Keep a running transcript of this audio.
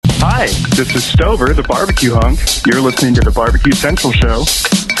Hi, this is Stover, the barbecue hunk. You're listening to the Barbecue Central Show.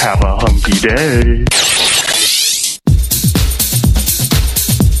 Have a hunky day.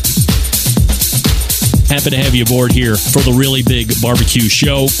 Happy to have you aboard here for the really big barbecue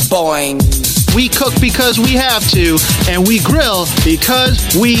show. Boing. We cook because we have to, and we grill because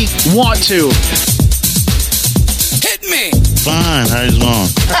we want to. Hit me. Fine, how's it going?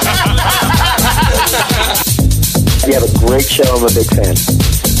 You have a great show. I'm a big fan.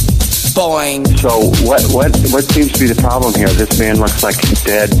 Boing. So what seems to be the problem here? This man looks like he's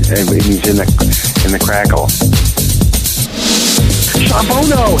dead, and he's in the crackle. Sean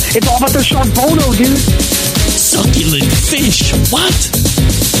Bono! It's all about the Sean Bono, dude! Succulent fish. What?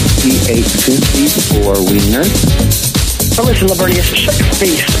 He ate 54 wieners. Oh, listen, Lavernius, shut your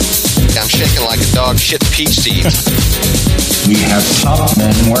face. I'm shaking like a dog shit peach seeds. We have top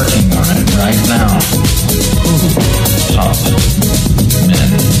men working on it right now. Top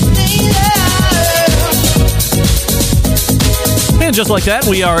men. And just like that,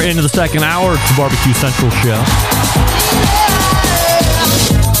 we are into the second hour of the Barbecue Central Show,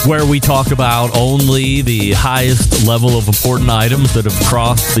 where we talk about only the highest level of important items that have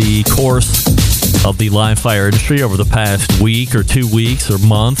crossed the course of the live fire industry over the past week or 2 weeks or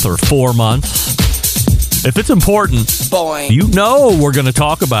month or 4 months. If it's important, Boing. you know we're going to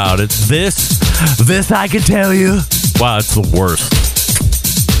talk about it. This I can tell you. Wow, it's the worst.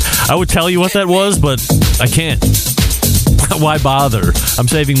 I would tell you what that was, but I can't. Why bother? I'm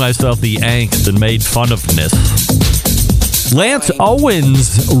saving myself the angst and made fun ofness. Lance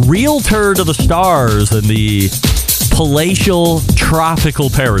Owens, realtor to the stars in the palatial tropical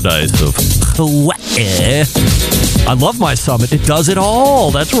paradise of Hawaii. I love my Summit. It does it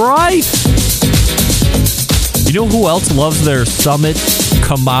all. That's right. You know who else loves their Summit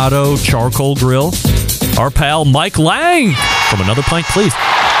Kamado charcoal grill? Our pal Mike Lang from Another Pint, Please,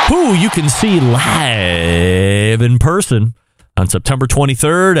 who you can see live in person on September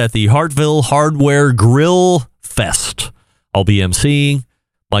 23rd at the Hartville Hardware Grill Fest. I'll be emceeing.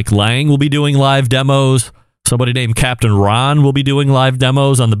 Mike Lang will be doing live demos. Somebody named Captain Ron will be doing live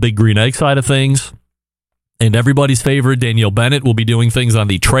demos on the Big Green Egg side of things. And everybody's favorite, Danielle Bennett, will be doing things on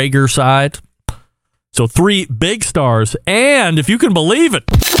the Traeger side. So 3 big stars. And if you can believe it,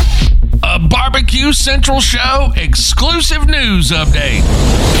 a Barbecue Central Show exclusive news update.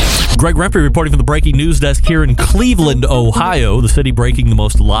 Greg Rempe reporting from the breaking news desk here in Cleveland, Ohio, the city breaking the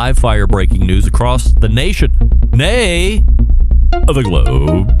most live fire breaking news across the nation, nay, the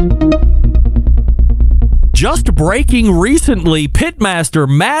globe. Just breaking recently, Pitmaster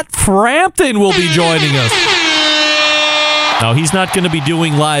Matt Frampton will be joining us. Now, he's not going to be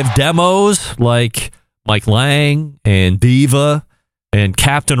doing live demos like Mike Lang and Diva and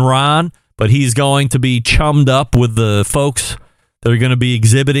Captain Ron, but he's going to be chummed up with the folks that are going to be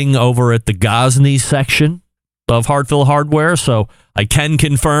exhibiting over at the Gosney section of Hartville Hardware. So I can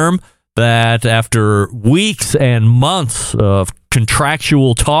confirm that after weeks and months of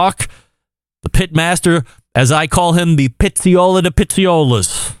contractual talk, the Pitmaster, as I call him, the Pizziola de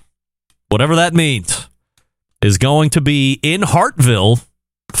Pizziolas, whatever that means, is going to be in Hartville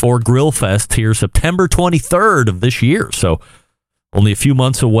for Grill Fest here September 23rd of this year. So only a few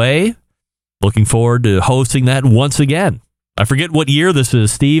months away. Looking forward to hosting that once again. I forget what year this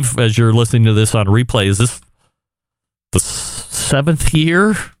is, Steve, as you're listening to this on replay. Is this the 7th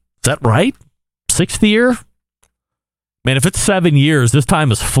year? Is that right? 6th year? Man, if it's 7 years, this time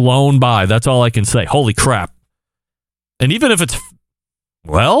has flown by. That's all I can say. Holy crap. And even if it's,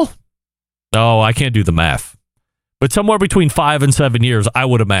 well, no, I can't do the math. But somewhere between 5 and 7 years, I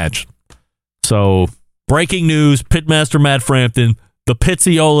would imagine. So, breaking news, Pitmaster Matt Frampton, the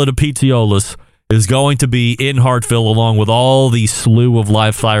Pizziola de Pizziolas, is going to be in Hartville along with all the slew of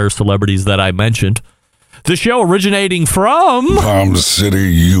live fire celebrities that I mentioned. The show originating from Bomb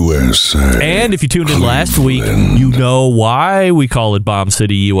City, USA. And if you tuned in last week, you know why we call it Bomb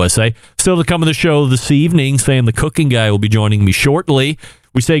City, USA. Still to come on the show this evening, Sam the Cooking Guy will be joining me shortly.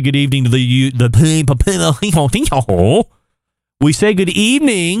 We say good evening to We say good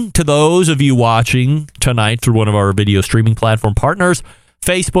evening to those of you watching tonight through one of our video streaming platform partners,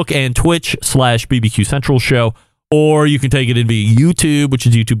 Facebook and Twitch /BBQ Central Show, or you can take it in via YouTube, which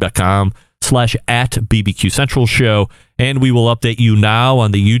is youtube.com/@BBQ Central Show. And we will update you now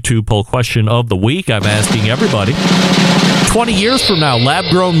on the YouTube poll question of the week. I'm asking everybody, 20 years from now,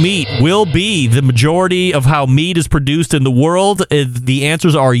 lab-grown meat will be the majority of how meat is produced in the world? The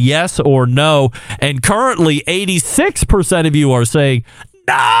answers are yes or no. And currently, 86% of you are saying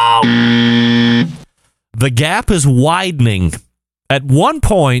no. The gap is widening. At one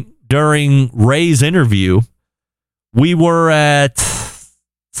point during Ray's interview, we were at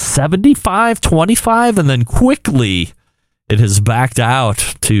 75-25, and then quickly it has backed out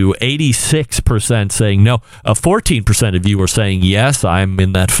to 86% saying no. 14% of you are saying yes, I'm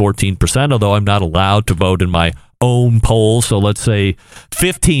in that 14%, although I'm not allowed to vote in my own poll. So let's say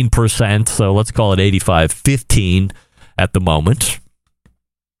 15%. So let's call it 85-15 at the moment.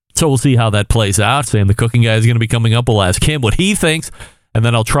 So we'll see how that plays out. Sam, the cooking guy, is going to be coming up. We'll ask him what he thinks, and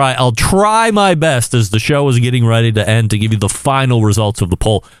then I'll try my best as the show is getting ready to end to give you the final results of the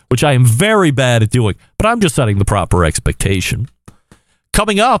poll, which I am very bad at doing, but I'm just setting the proper expectation.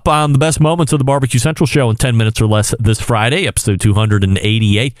 Coming up on the best moments of the Barbecue Central show in 10 minutes or less this Friday, episode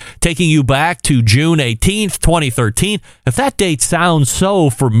 288, taking you back to June 18th, 2013. If that date sounds so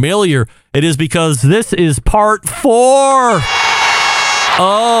familiar, it is because this is part 4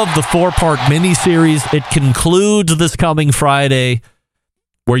 of the 4-part miniseries. It concludes this coming Friday,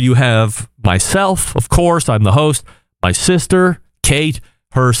 where you have myself, of course, I'm the host, my sister, Kate,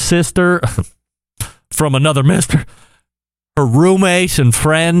 her sister from another mister, her roommate and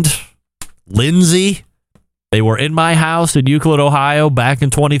friend, Lindsay. They were in my house in Euclid, Ohio back in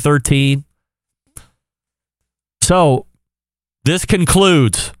 2013. So this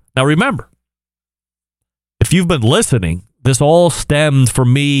concludes. Now remember, if you've been listening, this all stemmed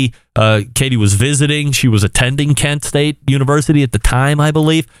from me. Katie was visiting. She was attending Kent State University at the time, I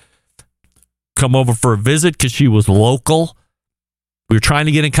believe. Come over for a visit because she was local. We were trying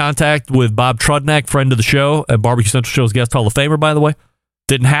to get in contact with Bob Trudnak, friend of the show, at Barbecue Central Show's Guest Hall of Famer, by the way.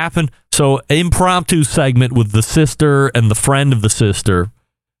 Didn't happen. So impromptu segment with the sister and the friend of the sister.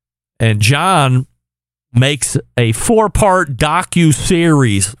 And John makes a 4-part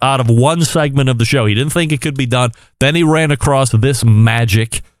docu-series out of one segment of the show. He didn't think it could be done. Then he ran across this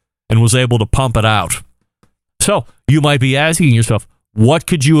magic and was able to pump it out. So you might be asking yourself, what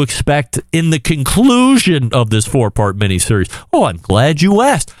could you expect in the conclusion of this 4-part miniseries? Oh, I'm glad you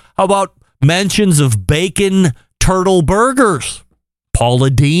asked. How about mentions of bacon turtle burgers? Paula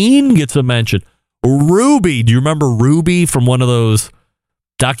Deen gets a mention. Ruby, do you remember Ruby from one of those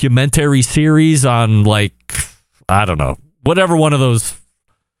documentary series on, like, I don't know, whatever one of those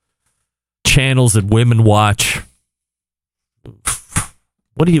channels that women watch?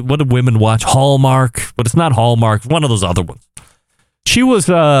 What do women watch? Hallmark, but it's not Hallmark. One of those other ones. She was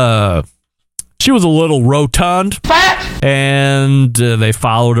a little rotund, and they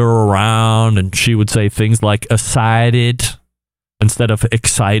followed her around, and she would say things like excited instead of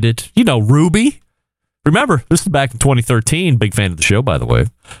excited. You know, Ruby. Remember, this is back in 2013. Big fan of the show, by the way.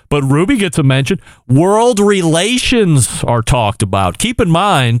 But Ruby gets a mention. World relations are talked about. Keep in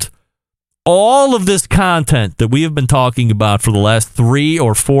mind, all of this content that we have been talking about for the last 3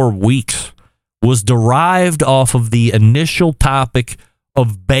 or 4 weeks was derived off of the initial topic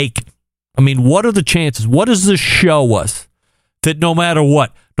of bacon. I mean, what are the chances? What does this show us? That no matter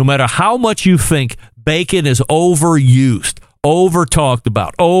what, no matter how much you think bacon is overused, over-talked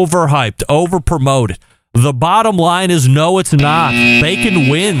about, overhyped, over-promoted, the bottom line is no, it's not. Bacon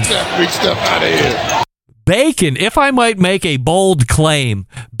wins. Big stuff out of here. Bacon, if I might make a bold claim,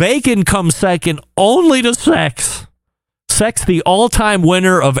 bacon comes second only to sex. Sex, the all-time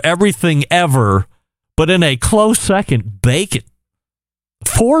winner of everything ever, but in a close second, bacon.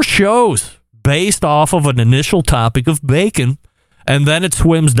 4 shows based off of an initial topic of bacon, and then it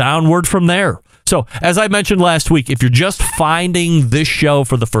swims downward from there. So, as I mentioned last week, if you're just finding this show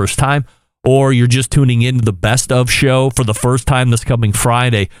for the first time, or you're just tuning into the Best of show for the first time this coming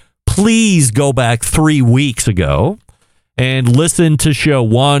Friday, please go back 3 weeks ago and listen to show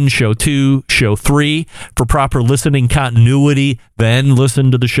 1, show 2, show 3 for proper listening continuity. Then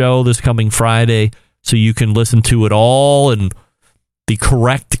listen to the show this coming Friday so you can listen to it all in the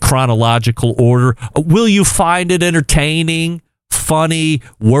correct chronological order. Will you find it entertaining, funny,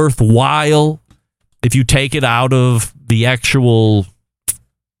 worthwhile if you take it out of the actual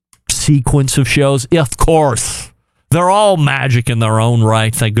sequence of shows? Yeah, of course. They're all magic in their own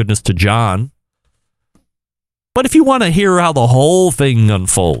right, thank goodness to John. But if you want to hear how the whole thing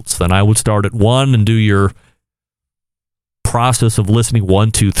unfolds, then I would start at 1 and do your process of listening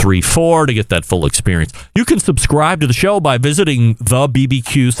 1, 2, 3, 4 to get that full experience. You can subscribe to the show by visiting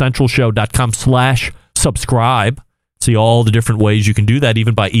thebbqcentralshow.com/subscribe. See all the different ways you can do that,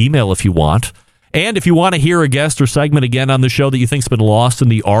 even by email if you want. And if you want to hear a guest or segment again on the show that you think's been lost in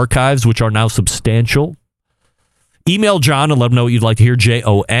the archives, which are now substantial, email John and let him know what you'd like to hear,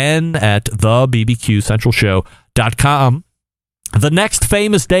 JON@thebbqcentralshow.com. The next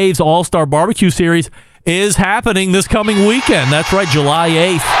Famous Dave's All-Star Barbecue Series is happening this coming weekend. That's right, July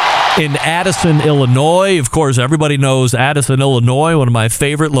 8th in Addison, Illinois. Of course, everybody knows Addison, Illinois, one of my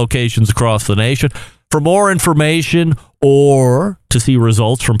favorite locations across the nation. For more information or to see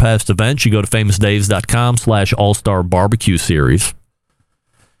results from past events, you go to famousdaves.com/All-Star Barbecue Series.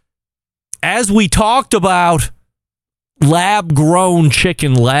 As we talked about lab-grown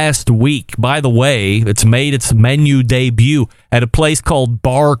chicken last week, by the way, it's made its menu debut at a place called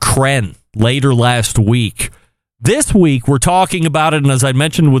Bar Kren later last week. This week, we're talking about it, and as I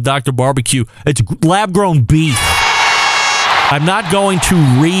mentioned with Dr. Barbecue, it's lab-grown beef. I'm not going to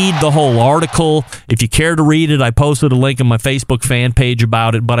read the whole article. If you care to read it, I posted a link on my Facebook fan page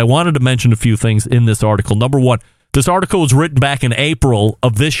about it, but I wanted to mention a few things in this article. Number one, this article was written back in April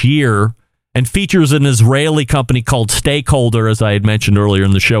of this year and features an Israeli company called Stakeholder, as I had mentioned earlier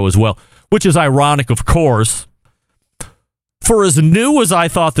in the show as well, which is ironic, of course. For as new as I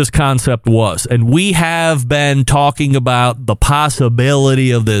thought this concept was, and we have been talking about the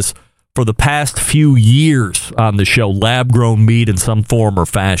possibility of this for the past few years on the show, lab-grown meat in some form or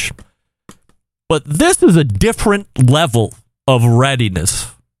fashion. But this is a different level of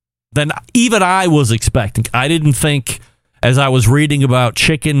readiness than even I was expecting. I didn't think, as I was reading about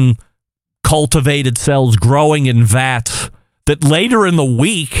chicken cultivated cells growing in vats, that later in the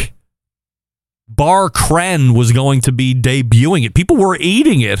week, Bar Kren was going to be debuting it. People were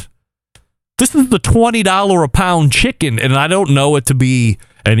eating it. This is the $20 a pound chicken, and I don't know it to be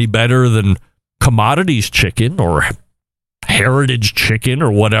any better than commodities chicken or heritage chicken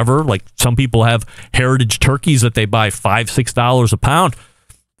or whatever. Like some people have heritage turkeys that they buy $5, $6 a pound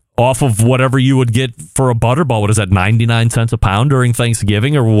off of whatever you would get for a butterball. What is that, 99 cents a pound during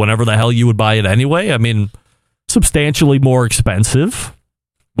Thanksgiving or whenever the hell you would buy it anyway? I mean, substantially more expensive,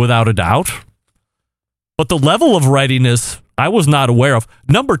 without a doubt. But the level of readiness I was not aware of.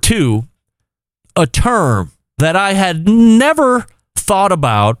 Number two, a term that I had never thought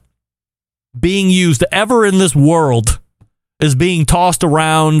about being used ever in this world is being tossed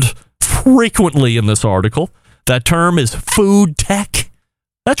around frequently in this article. That term is food tech.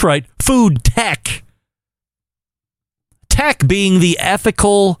 That's right, food tech. Tech being the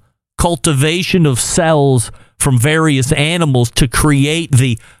ethical cultivation of cells from various animals to create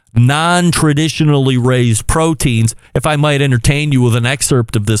the non-traditionally raised proteins. If I might entertain you with an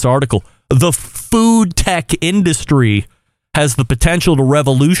excerpt of this article, the food tech industry has the potential to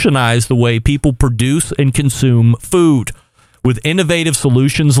revolutionize the way people produce and consume food with innovative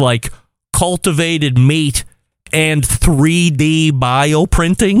solutions like cultivated meat and 3D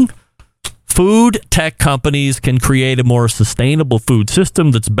bioprinting. Food tech companies can create a more sustainable food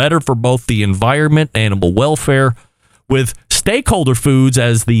system that's better for both the environment, animal welfare. With Stakeholder Foods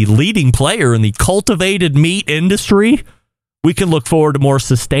as the leading player in the cultivated meat industry, we can look forward to a more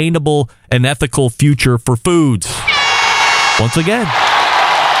sustainable and ethical future for foods. Once again,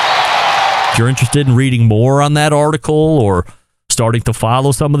 if you're interested in reading more on that article or starting to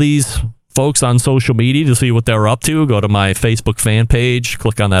follow some of these folks on social media to see what they're up to, go to my Facebook fan page,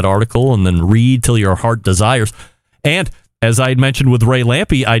 click on that article, and then read till your heart desires. And as I had mentioned with Ray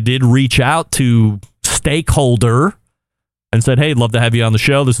Lampe, I did reach out to Stakeholder and said, hey, love to have you on the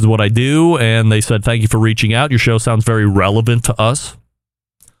show. This is what I do. And they said, thank you for reaching out. Your show sounds very relevant to us.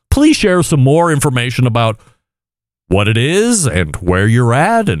 Please share some more information about what it is and where you're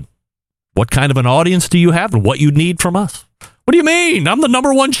at and what kind of an audience do you have and what you need from us. What do you mean? I'm the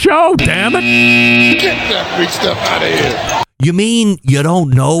number one show, damn it. Get that big stuff out of here. You mean you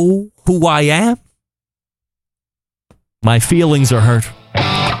don't know who I am? My feelings are hurt.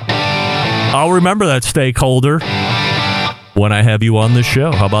 I'll remember that, Stakeholder, when I have you on this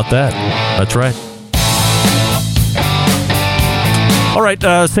show. How about that? That's right. All right,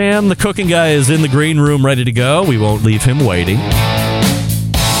 Sam, the cooking guy, is in the green room ready to go. We won't leave him waiting.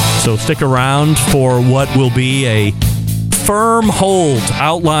 So stick around for what will be a firm hold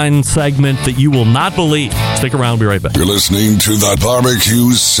outline segment that you will not believe. Stick around. We'll be right back. You're listening to the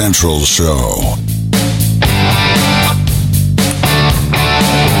Barbecue Central Show.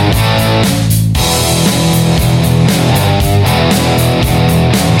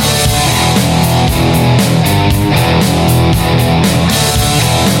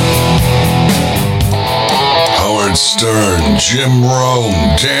 Howard Stern, Jim Rome,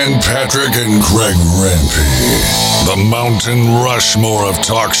 Dan Patrick, and Greg Rempe. The Mountain Rushmore of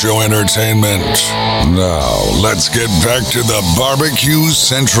talk show entertainment. Now, let's get back to the Barbecue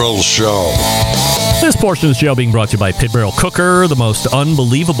Central Show. This portion of the show being brought to you by Pit Barrel Cooker, the most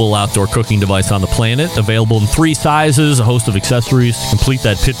unbelievable outdoor cooking device on the planet. Available in 3 sizes, a host of accessories to complete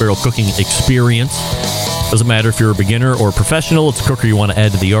that Pit Barrel cooking experience. Doesn't matter if you're a beginner or a professional. It's a cooker you want to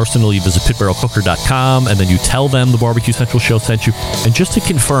add to the arsenal. You visit pitbarrelcooker.com, and then you tell them the Barbecue Central show sent you. And just to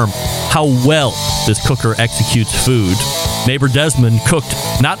confirm how well this cooker executes food, neighbor Desmond cooked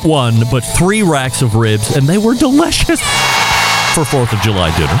not 1, but 3 racks of ribs, and they were delicious for 4th of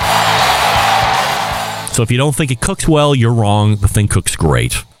July dinner. So if you don't think it cooks well, you're wrong. The thing cooks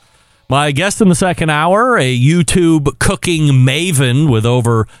great. My guest in the second hour, a YouTube cooking maven with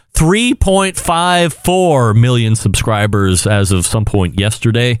over 3.54 million subscribers as of some point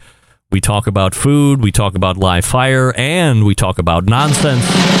yesterday. We talk about food, we talk about live fire, and we talk about nonsense.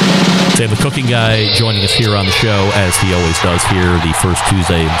 Sam the Cooking Guy joining us here on the show, as he always does here the first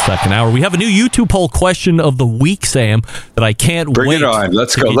Tuesday in the second hour. We have a new YouTube poll question of the week, Sam, that I can't wait. Bring it on.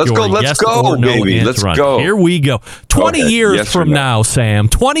 Let's go, baby. Let's go. Here we go. 20 years from now, Sam,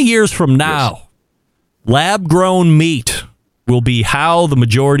 20 years from now, lab-grown meat will be how the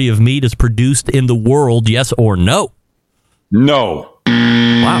majority of meat is produced in the world, yes or no? No.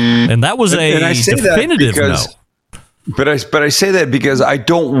 Wow. And that was a definitive no. But I say that because I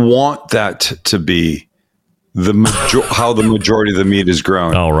don't want that to be how the majority of the meat is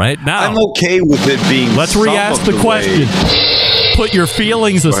grown. All right. Now I'm okay with it being. Let's re-ask the question. Put your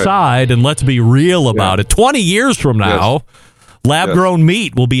feelings aside and let's be real about it. 20 years from now, lab-grown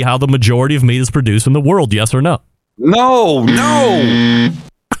meat will be how the majority of meat is produced in the world, yes or no? No. I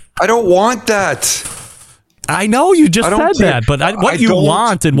don't want that. I know you just said that, but what you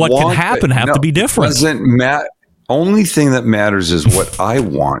want and what can happen have to be different. Doesn't matter. Only thing that matters is what I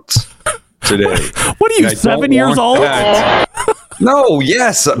want today. What are you, 7 years old? No,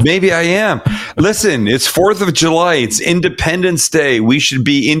 yes, maybe I am. Listen, it's 4th of July. It's Independence Day. We should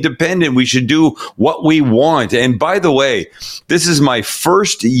be independent. We should do what we want. And by the way, this is my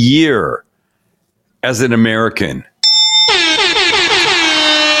first year as an American.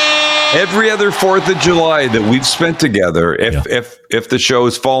 Every other 4th of July that we've spent together, if the show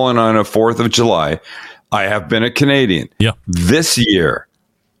has fallen on a 4th of July, I have been a Canadian. Yeah. This year,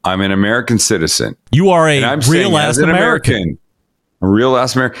 I'm an American citizen. You are a real-ass American. A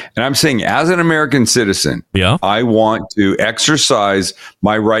real-ass American. And I'm saying, as an American citizen, I want to exercise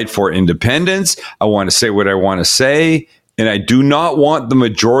my right for independence. I want to say what I want to say. And I do not want the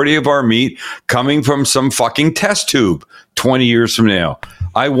majority of our meat coming from some fucking test tube 20 years from now.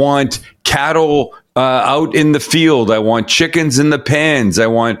 I want cattle out in the field. I want chickens in the pens. I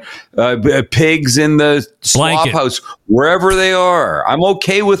want pigs in the slop house, wherever they are. I'm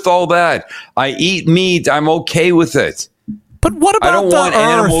okay with all that. I eat meat. I'm okay with it. But what about I don't want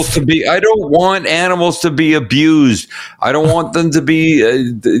animals to be abused. I don't want them to be,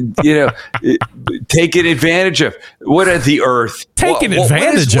 taken advantage of. What is the earth? Taken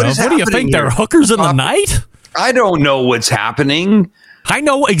advantage of? What do you think? They're hookers in the night? I don't know what's happening. I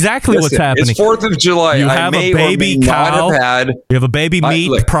know exactly what's happening. It's 4th of July. You have a baby cow. You have a baby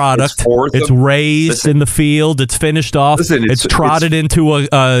meat product. It's raised in the field. It's finished off. It's trotted into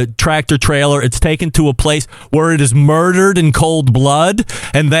a tractor trailer. It's taken to a place where it is murdered in cold blood.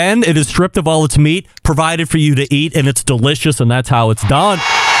 And then it is stripped of all its meat, provided for you to eat, and it's delicious, and that's how it's done.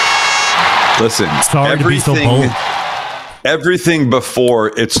 Listen, sorry to be so bold. Everything before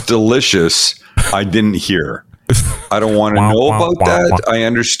it's delicious, I didn't hear. I don't want to know about that. I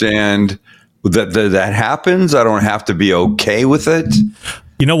understand that happens. I don't have to be okay with it.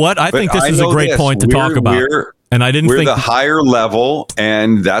 You know what? I think this is a great point to talk about. And I didn't think we're the higher level,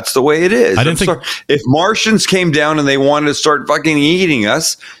 and that's the way it is. I didn't think if Martians came down and they wanted to start fucking eating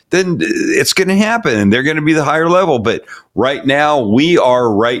us, then it's going to happen, and they're going to be the higher level. But right now, we are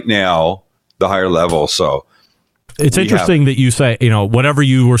the higher level. So. It's interesting that you say, whatever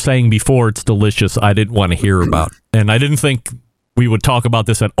you were saying before, it's delicious. I didn't want to hear about. And I didn't think we would talk about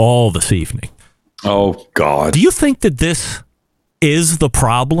this at all this evening. Oh, God. Do you think that this is the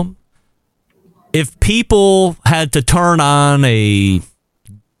problem? If people had to turn on a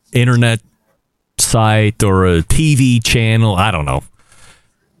internet site or a TV channel, I don't know.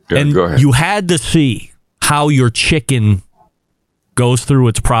 And go ahead. You had to see how your chicken goes through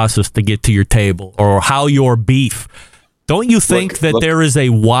its process to get to your table, or how your beef. Don't you think there is a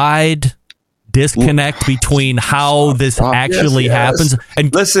wide disconnect between how this actually happens?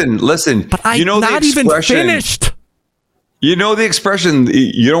 And listen. But I'm not even finished. You know the expression,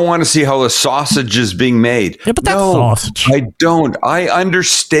 you don't want to see how the sausage is being made. Yeah, but that's sausage. I don't. I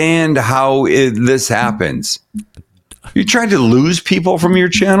understand how this happens. You're trying to lose people from your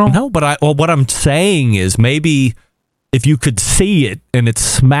channel? No, but what I'm saying is maybe if you could see it and it's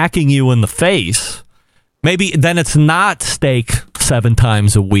smacking you in the face, maybe then it's not steak 7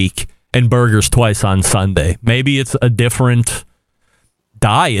 times a week and burgers twice on Sunday. Maybe it's a different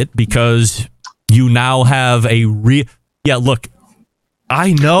diet because you now have a Yeah, look,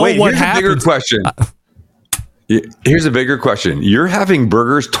 I know what happens. Here's a bigger question. You're having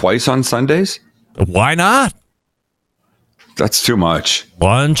burgers twice on Sundays? Why not? That's too much.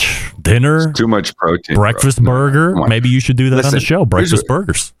 Lunch, dinner. It's too much protein. Breakfast burger. Maybe you should do that on the show. Breakfast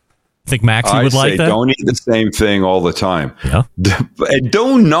burgers. Think Maxie would like that? Don't eat the same thing all the time. Yeah. And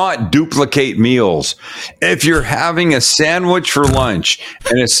do not duplicate meals. If you're having a sandwich for lunch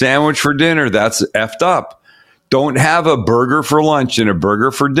and a sandwich for dinner, that's effed up. Don't have a burger for lunch and a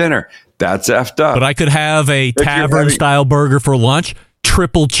burger for dinner. That's effed up. But I could have a tavern-style burger for lunch,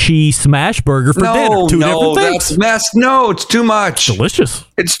 triple cheese smash burger for dinner. Two different things. That's mess. No, it's too much. Delicious.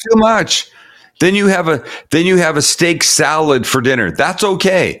 It's too much. Then you have a steak salad for dinner. That's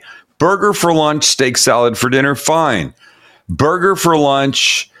okay. Burger for lunch, steak salad for dinner, fine. Burger for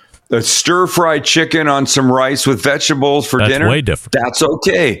lunch, a stir-fried chicken on some rice with vegetables for dinner. That's way different. That's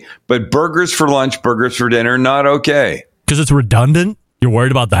okay. But burgers for lunch, burgers for dinner, not okay. Because it's redundant? You're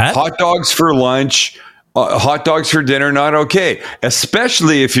worried about that? Hot dogs for lunch, hot dogs for dinner, not okay.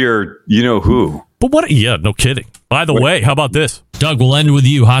 Especially if you're, you know who. But what? Yeah, no kidding. By the way, how about this? Doug, we'll end with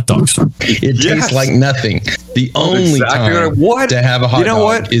you. Hot dogs. It tastes like nothing. The only time to have a hot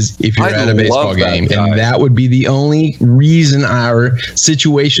dog is if you're at a baseball game. And that would be the only reason or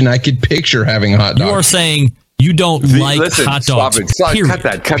situation I could picture having a hot dog. You are saying you don't like hot dogs. Stop it. Cut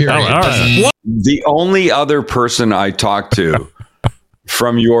that. All right. The only other person I talk to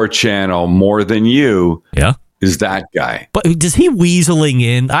from your channel more than you is that guy. But does he weaseling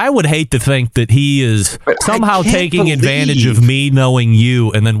in? I would hate to think that he is somehow taking advantage of me knowing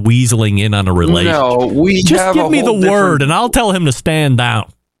you and then weaseling in on a relationship. No, just give me the word and I'll tell him to stand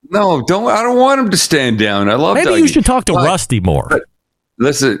down. No, don't. I don't want him to stand down. I love. Maybe Dougie. You should talk to Rusty more. But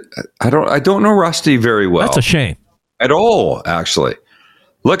listen, I don't know Rusty very well. That's a shame. At all, actually.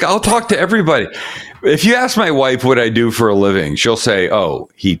 Look, I'll talk to everybody. If you ask my wife what I do for a living, she'll say, "Oh,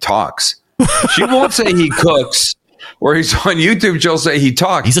 he talks." She won't say he cooks or he's on YouTube. She'll say he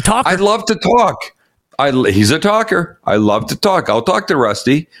talks. He's a talker. I love to talk. He's a talker. I love to talk. I'll talk to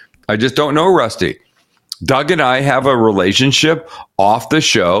Rusty. I just don't know Rusty. Doug and I have a relationship off the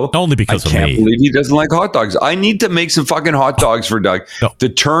show. Only because of me. I can't believe he doesn't like hot dogs. I need to make some fucking hot dogs for Doug to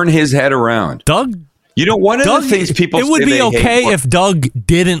turn his head around. Doug? You know, one of the things people say it would be okay if Doug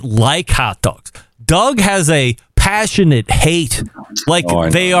didn't like hot dogs. Doug has a passionate hate, like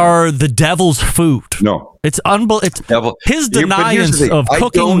they are the devil's food. No, it's unbelievable. His deniance of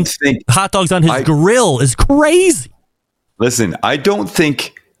cooking hot dogs on his grill is crazy. Listen, I don't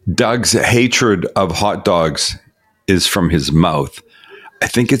think Doug's hatred of hot dogs is from his mouth. I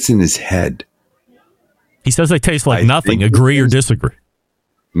think it's in his head. He says they taste like nothing. Agree or disagree?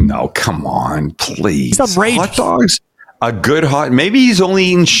 No, come on, please. He's outrageous. Hot dogs? A good maybe he's only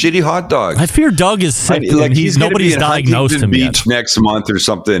eating shitty hot dogs. I fear Doug is sick. Nobody's diagnosed him yet. Next month or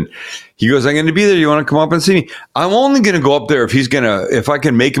something. He goes, I'm going to be there. You want to come up and see me? I'm only going to go up there if I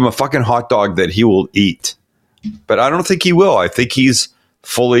can make him a fucking hot dog that he will eat. But I don't think he will. I think he's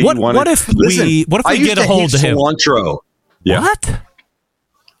fully. What if we get a hold of him? Cilantro. Yeah. What?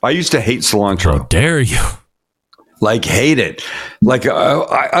 I used to hate cilantro. How dare you? Like, hate it. Like,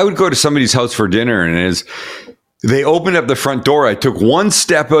 I would go to somebody's house for dinner and they opened up the front door. I took one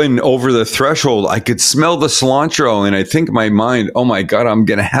step in over the threshold. I could smell the cilantro, and I think in my mind, oh my God, I'm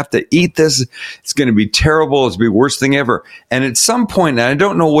going to have to eat this. It's going to be terrible. It's going to be the worst thing ever. And at some point, and I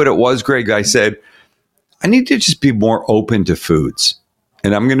don't know what it was, Greg, I said, I need to just be more open to foods.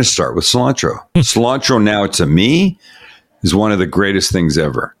 And I'm going to start with cilantro. Cilantro now to me is one of the greatest things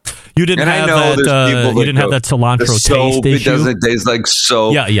ever. You didn't have that. You didn't have that cilantro taste issue. It doesn't taste like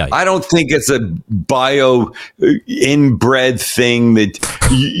soap. Yeah. I don't think it's a bio inbred thing that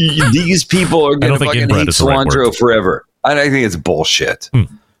these people are going to fucking hate cilantro forever. I think it's bullshit.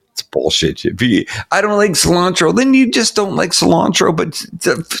 It's bullshit. I don't like cilantro. Then you just don't like cilantro, but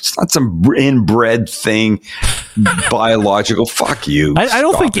it's not some inbred thing, biological. Fuck you. I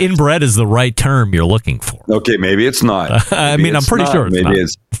don't think inbred is the right term you're looking for. Okay, maybe it's not. I'm pretty sure it's not. Maybe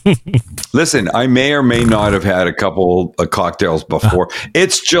it's. Listen, I may or may not have had a couple of cocktails before.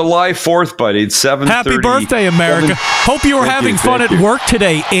 It's July 4th, buddy. It's 7:30. Happy birthday, America. Hope you were having fun at work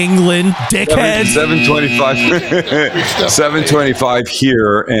today, England, dickhead. 7:25. 7:25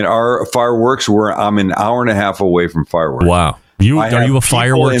 here, and our fireworks I'm an hour and a half away from fireworks. Wow. Are you a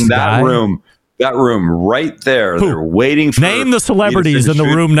fireworks in guy? That room right there. Who? They're waiting for Name the celebrities in the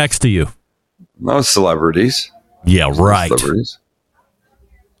room next to you. No celebrities. Yeah, right. Celebrities.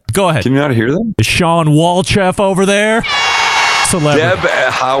 Go ahead. Can you not hear them? Is Sean Walchef over there? celebrity? Deb,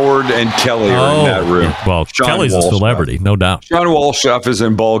 Howard, and Kelly are in that room. Well, Sean Kelly's a celebrity, no doubt. Sean Walshoff is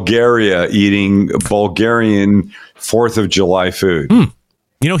in Bulgaria eating Bulgarian 4th of July food.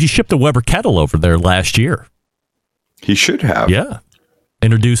 You know, he shipped a Weber kettle over there last year. He should have. Yeah.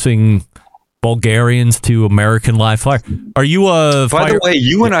 Introducing Bulgarians to American live fire. Are you a By the way,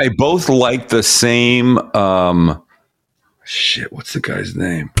 you and I both like the same what's the guy's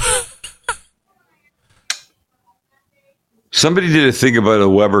name? Somebody did a thing about a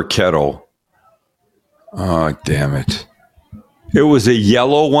Weber kettle. Oh, damn it. It was a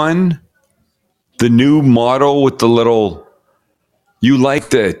yellow one. The new model with the little... You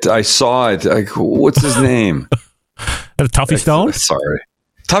liked it. I saw it. What's his name? Tuffy Stone? Sorry.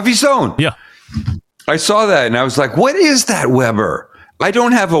 Tuffy Stone. Yeah. I saw that and I was like, what is that Weber? I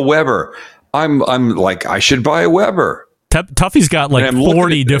don't have a Weber. I'm like, I should buy a Weber. Tuffy's got like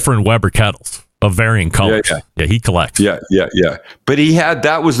 40 different Weber kettles of varying colors. Yeah, he collects. Yeah. But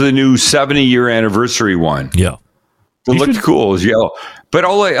that was the new 70-year anniversary one. Yeah. It looked cool. It was yellow. But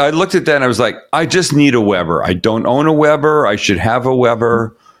I looked at that and I was like, I just need a Weber. I don't own a Weber. I should have a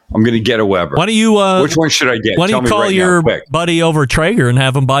Weber. I'm going to get a Weber. Why do you? Which one should I get? Why don't you call your buddy over Traeger and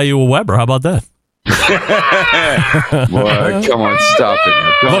have him buy you a Weber? How about that? Boy, come on, stop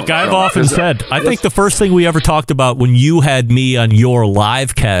it. Look, I've often said, I think the first thing we ever talked about when you had me on your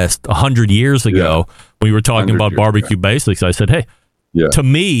live cast 100 years ago, we were talking about barbecue basics. I said, hey, to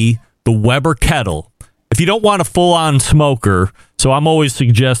me, the Weber kettle, if you don't want a full-on smoker, so I'm always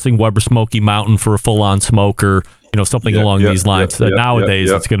suggesting Weber Smoky Mountain for a full-on smoker, something along these lines. Nowadays,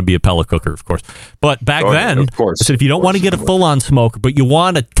 it's going to be a pellet cooker, of course. But back then, of course, I said, if you don't want to get a full-on smoker, but you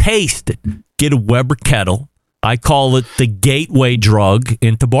want to taste it, get a Weber kettle. I call it the gateway drug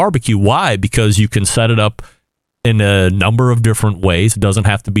into barbecue. Why? Because you can set it up in a number of different ways. It doesn't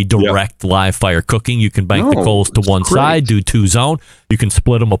have to be direct live fire cooking. You can bank the coals to one side, do 2-zone. You can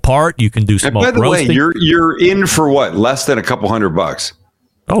split them apart. You can do smoke roasting. By the way, you're in for what? Less than a couple $100.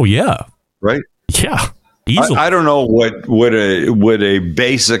 Oh yeah, right? Yeah, easily. I don't know what a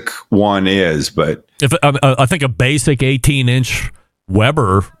basic one is, but if I think a basic 18-inch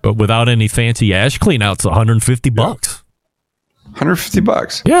Weber without any fancy ash clean out's $150.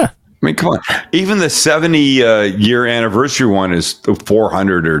 $150. Yeah. I mean, come on. Even the 70-year anniversary one is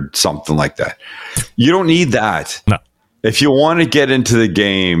 $400 or something like that. You don't need that. No. If you want to get into the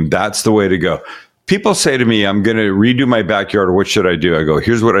game, that's the way to go. People say to me, I'm going to redo my backyard. What should I do? I go,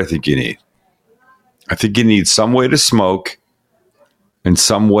 here's what I think you need. I think you need some way to smoke and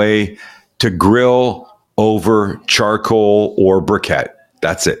some way to grill over charcoal or briquette.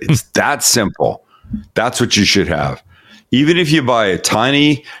 That's it. It's that simple. That's what you should have. Even if you buy a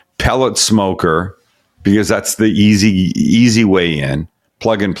tiny pellet smoker, because that's the easy way in,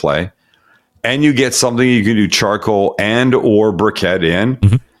 plug and play, and you get something you can do charcoal and or briquette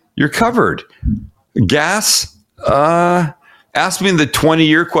in, you're covered. Gas, ask me the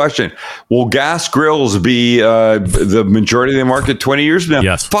 20-year question. Will gas grills be the majority of the market 20 years from now?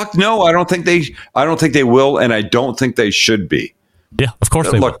 Yes. Fuck no, I don't think they will, and I don't think they should be. Yeah, of course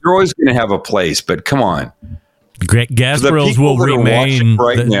they will. Look, you're always going to have a place, but come on. Gas grills will remain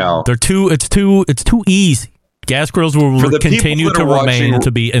now. It's too easy. Gas grills will continue to remain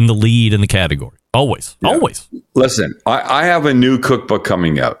to be in the lead in the category. Always. Listen, I have a new cookbook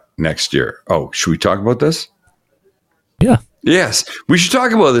coming out next year. Oh, should we talk about this? Yeah. Yes, we should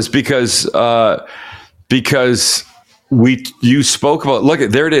talk about this because you spoke about. Look,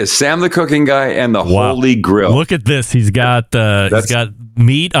 there it is, Sam the Cooking Guy and the Holy Grill. Look at this. He's got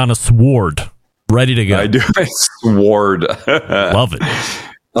meat on a sword. Ready to go. I do. I sword. Love it.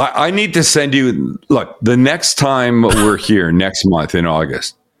 I need to send you. Look, the next time we're here next month in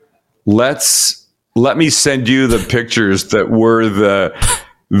August, let me send you the pictures that were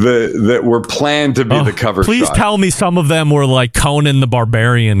that were planned to be the cover. Please shot. Tell me some of them were like Conan the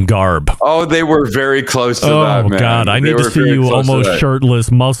Barbarian garb. Oh, they were very close to that, man. Oh, God. I need to see you almost shirtless,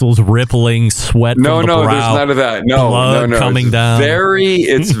 muscles rippling, sweat from the brow. No, there's none of that. No. Coming down.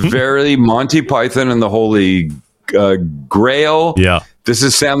 It's very Monty Python and the Holy Grail. Yeah. This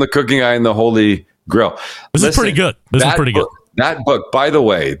is Sam the Cooking Guy and the Holy Grail. This is pretty good. That book, by the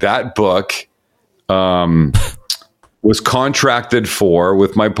way, was contracted for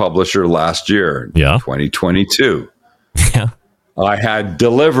with my publisher last year, 2022. Yeah. I had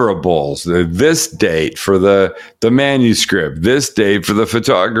deliverables, this date for the manuscript, this date for the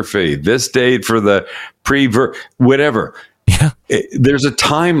photography, this date for the whatever. Yeah. There's a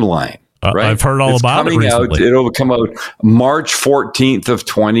timeline, right? I've heard all about it recently. It'll come out March 14th of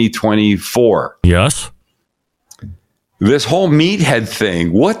 2024. Yes. This whole meathead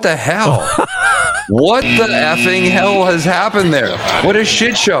thing, what the hell? What the effing hell has happened there? What a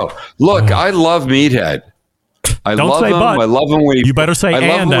shit show. Look, I love Meathead. I love him. I love him when he. You better say. I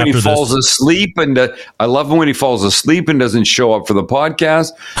love him when he falls asleep, and I love him when he falls asleep and doesn't show up for the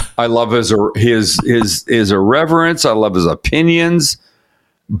podcast. I love his irreverence. I love his opinions,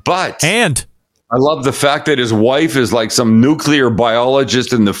 but I love the fact that his wife is like some nuclear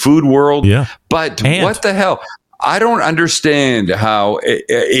biologist in the food world. Yeah, but what the hell? I don't understand how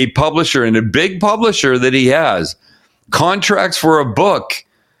a publisher, and a big publisher that he has, contracts for a book.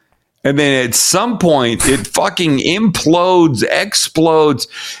 And then at some point, it fucking implodes, explodes,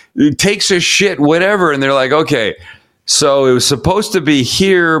 it takes a shit, whatever. And they're like, okay, so it was supposed to be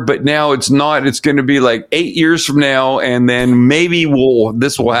here, but now it's not. It's going to be like 8 years from now, and then maybe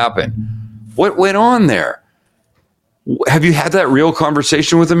this will happen. What went on there? Have you had that real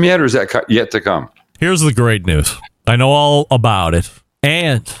conversation with him yet, or is that yet to come? Here's the great news. I know all about it.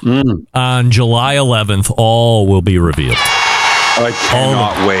 And on July 11th, all will be revealed. I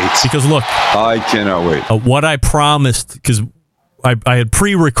cannot wait. Because look, I cannot wait. What I promised, because I had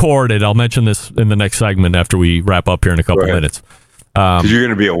pre-recorded, I'll mention this in the next segment after we wrap up here in a couple minutes. Because you're going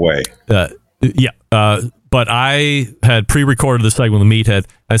to be away. But I had pre-recorded the segment with Meathead.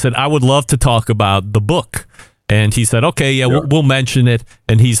 I said, I would love to talk about the book. And he said, okay, we'll mention it.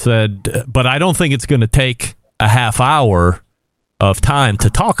 And he said, but I don't think it's going to take a half hour of time to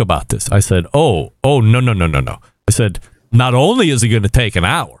talk about this. I said, no. I said, not only is it going to take an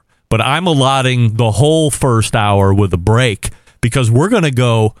hour, but I'm allotting the whole first hour with a break, because we're going to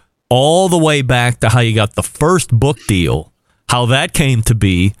go all the way back to how you got the first book deal, how that came to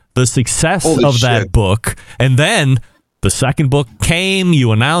be, the success of that book, and then the second book came,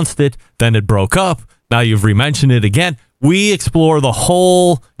 you announced it, then it broke up, now you've re-mentioned it again. We explore the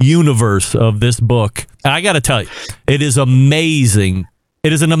whole universe of this book. And I got to tell you, it is amazing.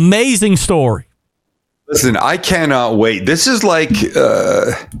 It is an amazing story. Listen, I cannot wait. This is like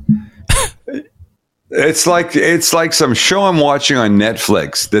it's like some show I'm watching on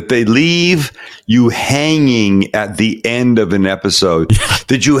Netflix that they leave you hanging at the end of an episode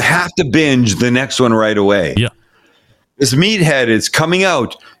that you have to binge the next one right away. Yeah. This Meathead is coming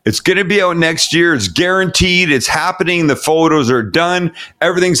out. It's going to be out next year. It's guaranteed. It's happening. The photos are done.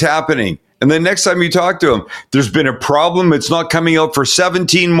 Everything's happening. And then next time you talk to him, there's been a problem. It's not coming out for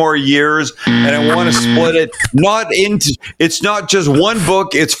 17 more years. And I want to split it. It's not just one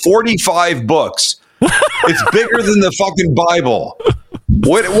book. It's 45 books. It's bigger than the fucking Bible.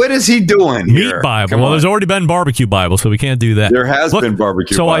 What is he doing here? Meat Bible. Well, there's already been barbecue Bible, so we can't do that. There has been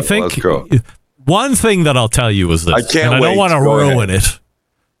barbecue Bible. So I think one thing that I'll tell you is this. I can't and I don't want to ruin it.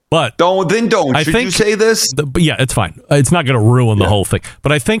 But don't. Should you say this? Yeah, it's fine. It's not going to ruin the whole thing.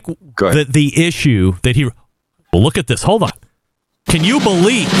 But I think that the issue that well, look at this. Hold on. Can you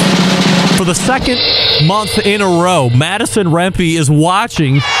believe for the second month in a row, Madison Rempe is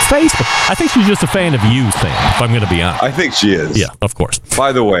watching Facebook? I think she's just a fan of you, Sam, if I'm going to be honest. I think she is. Yeah, of course.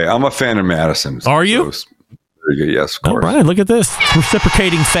 By the way, I'm a fan of Madison's. Are you? Very good. Yes, of course. All right, look at this.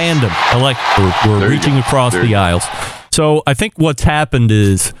 Reciprocating fandom. I like we're reaching across the aisles. So I think what's happened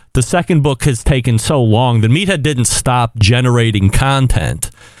is the second book has taken so long that Meathead didn't stop generating content.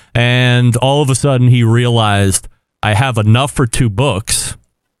 And all of a sudden he realized, I have enough for 2 books.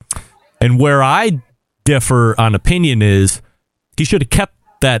 And where I differ on opinion is he should have kept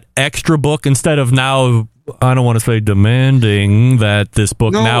that extra book instead of now, I don't want to say demanding that this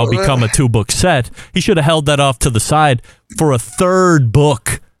book now become a 2-book set. He should have held that off to the side for a third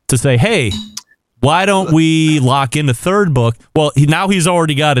book to say, hey, why don't we lock in a third book? Well, now he's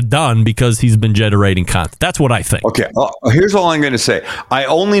already got it done because he's been generating content. That's what I think. Okay, here's all I'm going to say. I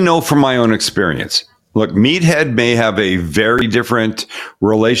only know from my own experience. Look, Meathead may have a very different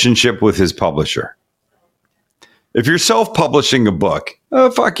relationship with his publisher. If you're self-publishing a book,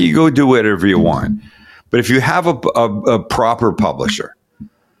 fuck you, go do whatever you want. But if you have a proper publisher,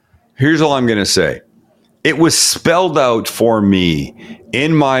 here's all I'm going to say. It was spelled out for me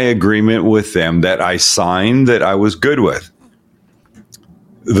in my agreement with them that I signed that I was good with.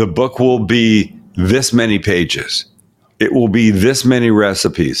 The book will be this many pages. It will be this many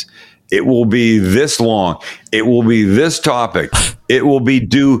recipes. It will be this long. It will be this topic. It will be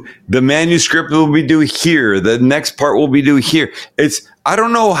due. The manuscript will be due here. The next part will be due here. I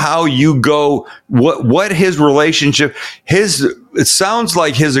don't know how you go, what his relationship, it sounds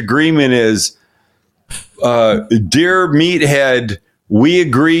like his agreement is, dear Meathead, we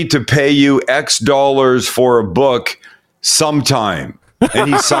agree to pay you X dollars for a book sometime. And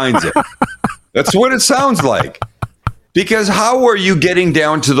he signs it. That's what it sounds like. Because how are you getting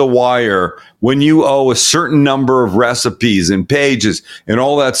down to the wire when you owe a certain number of recipes and pages and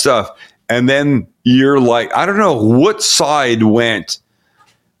all that stuff? And then you're like, I don't know what side went.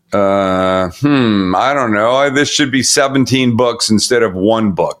 I don't know. This should be 17 books instead of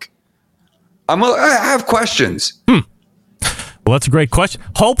one book. I have questions. Well, that's a great question.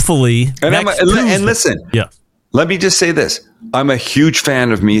 Hopefully, and listen. Yeah. Let me just say this. I'm a huge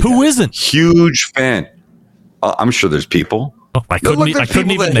fan of Meathead. Who isn't? Huge fan. I'm sure there's people. Oh, I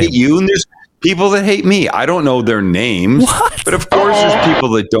couldn't even hate you, and there's people that hate me. I don't know their names. What? But of course there's people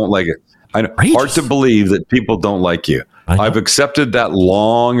that don't like it. I know. Hard to believe that people don't like you. I've accepted that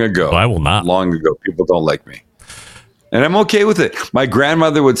long ago. I will not. Long ago. People don't like me. And I'm okay with it. My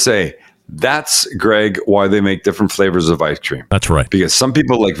grandmother would say, that's, Greg, why they make different flavors of ice cream. That's right. Because some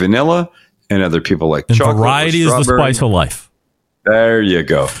people like vanilla and other people like chocolate. Variety is the spice of life. There you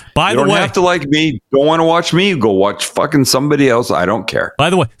go. By the way, you don't have to like me. Don't want to watch me? Go watch fucking somebody else. I don't care. By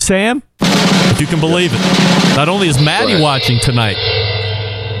the way, Sam, if you can believe it, not only is Maddie watching tonight,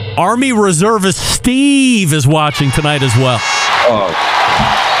 Army Reservist Steve is watching tonight as well. Oh.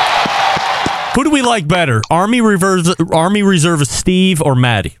 Who do we like better, Army Reservist Steve or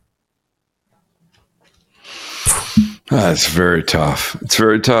Maddie? It's very tough. It's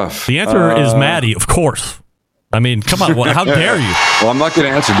very tough. The answer is Maddie, of course. I mean, come on. How dare you? Well, I'm not going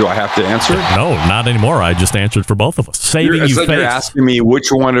to answer. Do I have to answer? No, not anymore. I just answered for both of us. Saving you face. You're asking me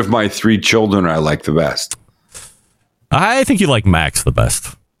which one of my 3 children I like the best. I think you like Max the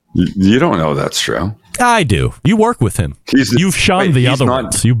best. You don't know that's true. I do. You work with him. You've shunned the other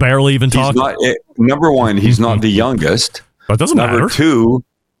ones. You barely even talk. Number one, he's not the youngest. That doesn't matter. Number 2,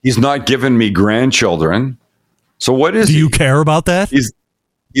 he's not given me grandchildren. So what is he? Do you care about that?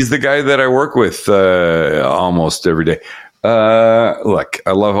 He's the guy that I work with almost every day. Look,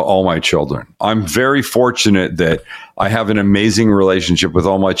 I love all my children. I'm very fortunate that I have an amazing relationship with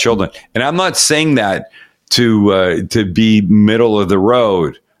all my children. And I'm not saying that to be middle of the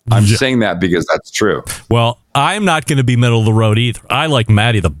road. I'm saying that because that's true. Well, I'm not going to be middle of the road either. I like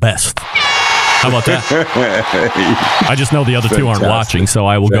Maddie the best. How about that? I just know the other two aren't watching, so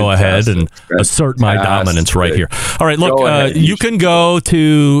I will go ahead and assert my dominance right here. All right, look, you can go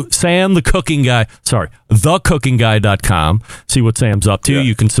to thecookingguy.com, see what Sam's up to. Yeah.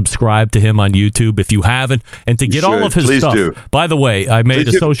 You can subscribe to him on YouTube if you haven't. And to get all of his stuff. Do. By the way, I made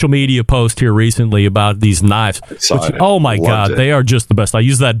a social media post here recently about these knives. Oh, my God, they are just the best. I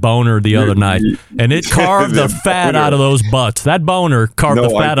used that boner the other night, and it carved the fat out of those butts. That boner carved the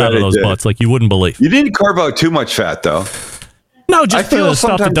fat out of those butts like you wouldn't believe. You didn't carve out too much fat, though. No, just the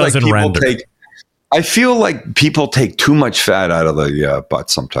stuff that doesn't render. I feel like people take too much fat out of the butt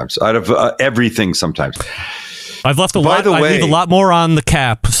sometimes, out of everything sometimes. I've left a lot. I leave a lot more on the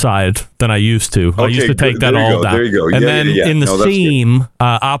cap side than I used to. I used to take that all down. There you go. And then in the seam,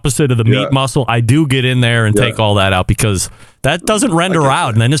 opposite of the meat muscle, I do get in there and take all that out because that doesn't render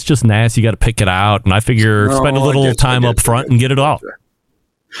out, and then it's just nasty. You got to pick it out, and I figure spend a little time up front and get it all.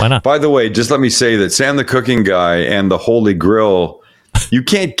 Why not? By the way, just let me say that Sam the Cooking Guy and the Holy Grill, you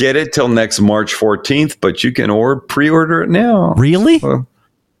can't get it till next March 14th, but you can pre-order it now. Really?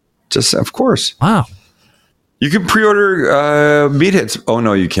 Just of course. Wow. You can pre-order Meatheads. Oh,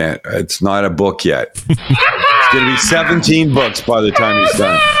 no, you can't. It's not a book yet. It's going to be 17 books by the time he's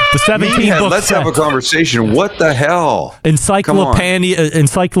done. The 17 Meathead, books. Let's have a conversation. What the hell?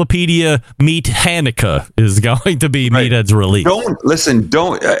 Encyclopedia Meat Hanukkah is going to be Meathead's release.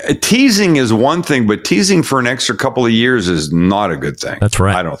 Don't. Teasing is one thing, but teasing for an extra couple of years is not a good thing. That's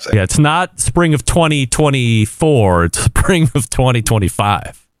right. I don't think. Yeah, it's not spring of 2024. It's spring of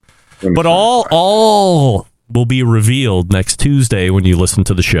 2025. But all will be revealed next Tuesday when you listen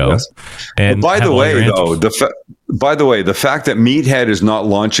to the show. Yes. And by the way, the fact that Meathead is not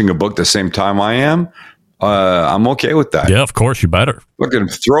launching a book the same time I am, I'm okay with that. Yeah, of course, you better. Look at him,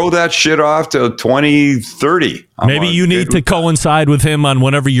 throw that shit off to 2030. Maybe you need to coincide with him on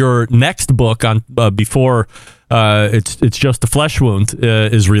whenever your next book on before it's just a flesh wound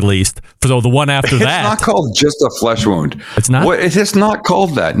is released. So the one after that, it's not called Just a Flesh Wound. It's not. It is not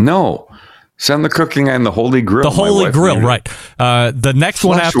called that. No. Sam the Cooking and the Holy Grill. The Holy Grill, right. The next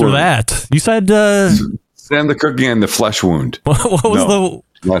one after that, you said... Sam the Cooking and the Flesh Wound. What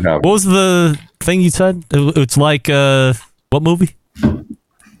was the thing you said? It's like, what movie?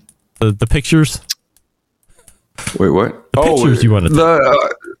 The pictures? Wait, what? The pictures you wanted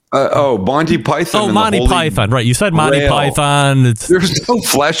to... Monty Python. Oh, Monty Python, right. You said Monty Python. There's no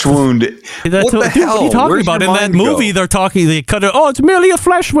flesh wound. What the hell? What are you talking about? In that movie, they cut it. Oh, it's merely a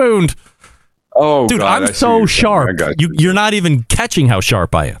flesh wound. Oh, dude, God, I'm so sharp. You're not even catching how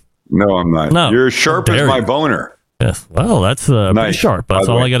sharp I am. No, I'm not. No. You're sharp as my boner. Yes. Well, that's pretty sharp. That's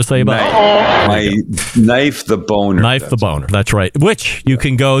all I got to say about it. Knife the boner. Knife the boner. That's right. Which you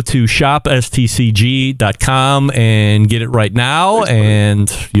can go to shopstcg.com and get it right now, and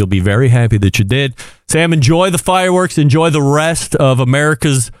you'll be very happy that you did. Sam, enjoy the fireworks. Enjoy the rest of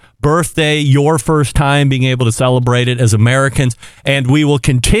America's birthday, your first time being able to celebrate it as Americans, and we will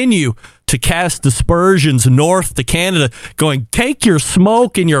continue to cast dispersions north to Canada, going, take your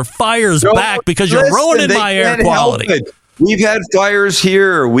smoke and your fires back because you're ruining my air quality. We've had fires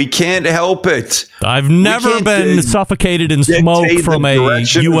here. We can't help it. I've never been suffocated in smoke from a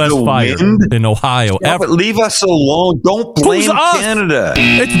U.S. fire in Ohio. Yeah, but leave us alone. Don't blame Canada.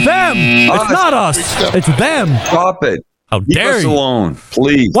 It's them. It's not us. It's them. Stop it. How dare us you? Alone,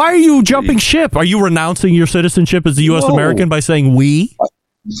 please. Why are you jumping ship? Are you renouncing your citizenship as a U.S. American by saying we?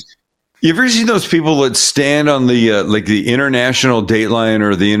 You ever seen those people that stand on the like the international dateline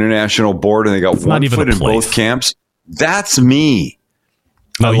or the international board, and they got one foot in both camps? That's me.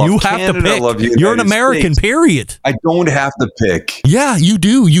 No, you have to pick. You're an American, period. I don't have to pick. Yeah, you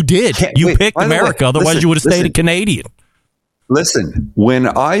do. You did. You picked America. Otherwise, you would have stayed a Canadian. Listen, when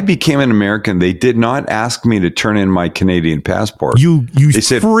I became an American, they did not ask me to turn in my Canadian passport. They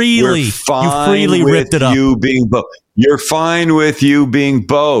said, freely ripped it up. You're fine with you being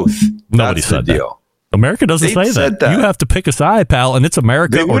both. Nobody said that. America doesn't say that. You have to pick a side, pal, and it's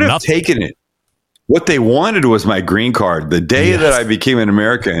America or nothing. They would have taken it. What they wanted was my green card. The day that I became an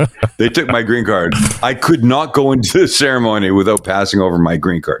American, they took my green card. I could not go into the ceremony without passing over my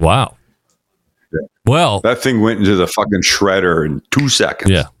green card. Wow. Yeah. Well, that thing went into the fucking shredder in 2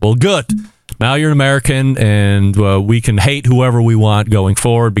 seconds. Yeah. Well, good. Now you're an American, and we can hate whoever we want going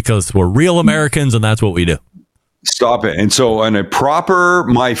forward because we're real Americans, and that's what we do. Stop it. And so on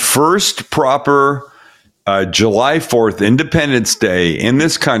my first proper July 4th Independence Day in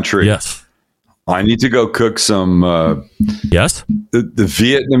this country. Yes. I need to go cook some the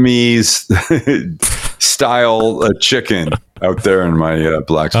Vietnamese style chicken out there in my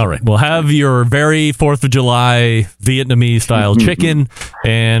black. All right. We'll have your very 4th of July Vietnamese style chicken,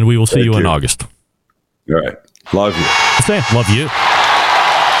 and we will see you in August. All right. Love you. Sam, love you. Of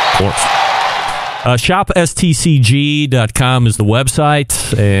course. ShopSTCG.com is the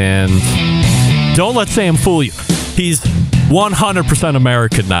website, and don't let Sam fool you. He's 100%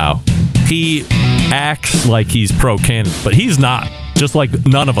 American now. He acts like he's pro-Canada, but he's not, just like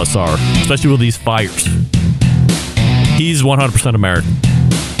none of us are, especially with these fires. He's 100% American.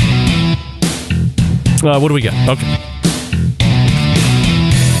 What do we got? Okay.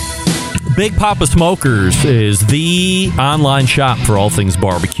 Big Papa Smokers is the online shop for all things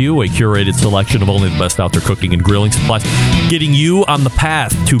barbecue, a curated selection of only the best outdoor cooking and grilling supplies, getting you on the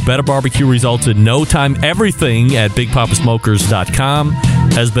path to better barbecue results in no time. Everything at BigPapaSmokers.com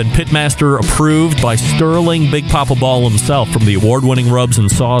has been Pitmaster approved by Sterling Big Papa Ball himself. From the award-winning rubs and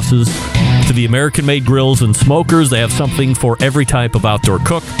sauces to the American-made grills and smokers, they have something for every type of outdoor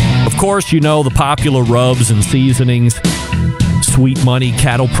cook. Of course, you know the popular rubs and seasonings: Sweet Money,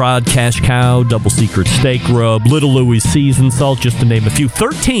 Cattle Prod, Cash Cow, Double Secret Steak Rub, Little Louis Seasoned Salt, just to name a few.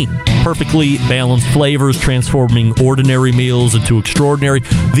 13 perfectly balanced flavors, transforming ordinary meals into extraordinary.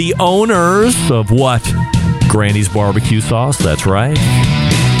 The owners of what? Granny's Barbecue Sauce, that's right.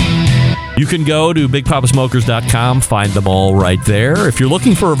 You can go to BigPapaSmokers.com, find them all right there. If you're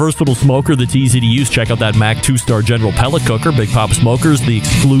looking for a versatile smoker that's easy to use, check out that Mac 2-Star General Pellet Cooker. Big Papa Smokers, the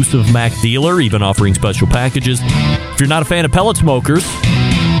exclusive Mac dealer, even offering special packages. If you're not a fan of pellet smokers,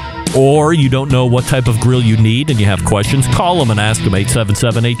 or you don't know what type of grill you need and you have questions, call them and ask them.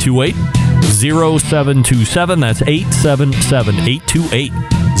 877-828-0727. That's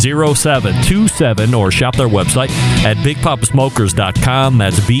 877-828-0727, or shop their website at BigPapaSmokers.com.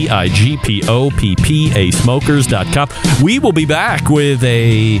 That's BIGPOPPA Smokers.com. We will be back with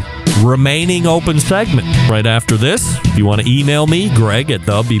a remaining open segment right after this. If you want to email me, Greg at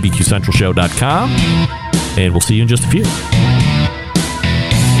thebbqcentralshow.com, and we'll see you in just a few.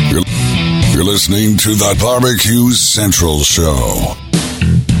 You're listening to the Barbecue Central Show.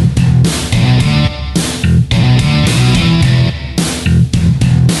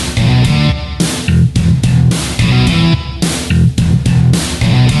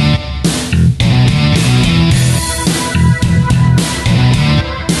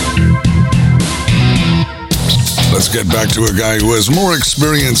 Let's get back to a guy who has more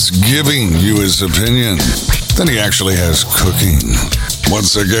experience giving you his opinion than he actually has cooking.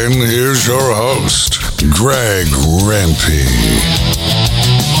 Once again, here's your host, Greg Rempe.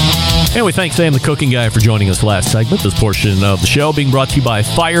 And we thank Sam, the cooking guy, for joining us last segment. This portion of the show being brought to you by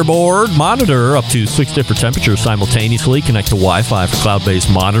Fireboard. Monitor up to 6 different temperatures simultaneously. Connect to Wi-Fi for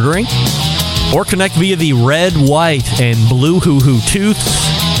cloud-based monitoring. or connect via the red, white, and blue hoo-hoo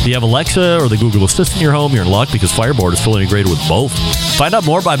tooths. If you have Alexa or the Google Assistant in your home, you're in luck because Fireboard is fully integrated with both. Find out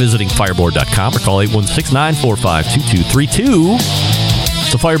more by visiting fireboard.com or call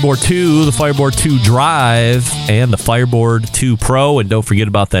 816-945-2232. The Fireboard 2, the Fireboard 2 Drive, and the Fireboard 2 Pro. And don't forget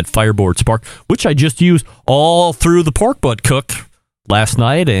about that Fireboard Spark, which I just used all through the pork butt cook last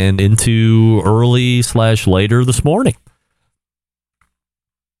night and into early/later this morning.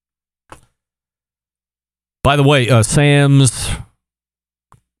 By the way, Sam's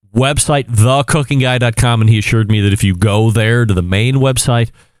website, thecookingguy.com, and he assured me that if you go there to the main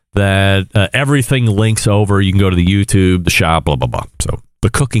website, that everything links over. You can go to the YouTube, the shop, blah, blah, blah. So,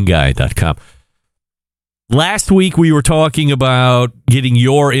 thecookingguy.com. Last week, we were talking about getting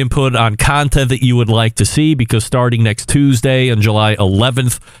your input on content that you would like to see, because starting next Tuesday on July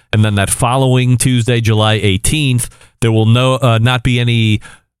 11th, and then that following Tuesday, July 18th, there will not be any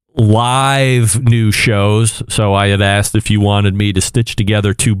live new shows. So I had asked if you wanted me to stitch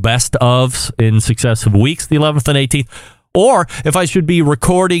together 2 best ofs in successive weeks, the 11th and 18th, or if I should be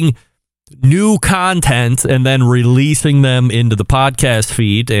recording new content and then releasing them into the podcast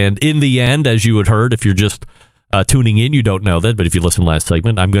feed. And in the end, as you had heard, if you're just tuning in, you don't know that, but if you listen to last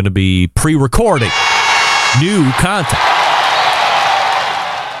segment, I'm going to be pre-recording new content.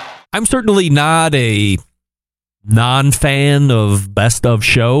 I'm certainly not a non-fan of best of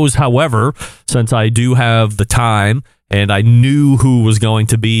shows. However, since I do have the time and I knew who was going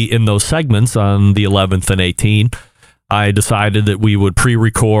to be in those segments on the 11th and 18th, I decided that we would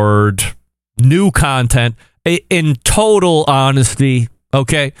pre-record new content. In total honesty,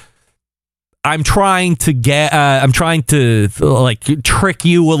 okay, I'm trying to trick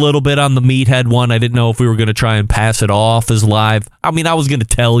you a little bit on the Meathead one. I didn't know if we were going to try and pass it off as live. I mean, I was going to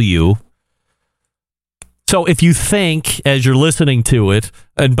tell you. So if you think, as you're listening to it,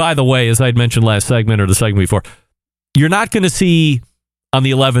 and by the way, as I'd mentioned last segment or the segment before, you're not going to see on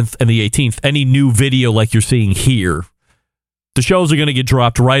the 11th and the 18th any new video like you're seeing here. The shows are going to get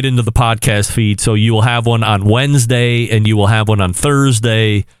dropped right into the podcast feed, so you will have one on Wednesday and you will have one on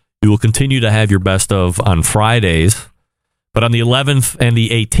Thursday. You will continue to have your best of on Fridays. But on the 11th and the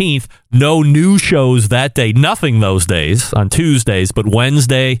 18th, no new shows that day. Nothing those days on Tuesdays. But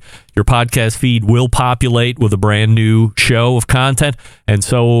Wednesday, your podcast feed will populate with a brand new show of content. And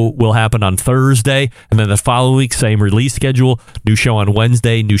so will happen on Thursday. And then the following week, same release schedule. New show on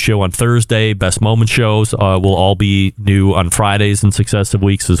Wednesday, new show on Thursday. Best moment shows will all be new on Fridays in successive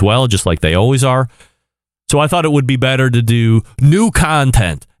weeks as well, just like they always are. So I thought it would be better to do new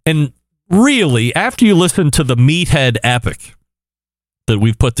content. And really, after you listen to the Meathead epic that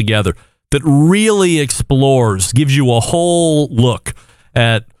we've put together, that really explores, gives you a whole look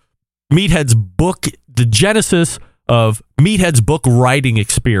at Meathead's book, the genesis of Meathead's book writing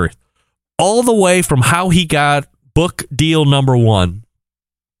experience, all the way from how he got book deal number 1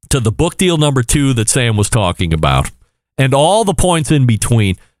 to the book deal number 2 that Sam was talking about, and all the points in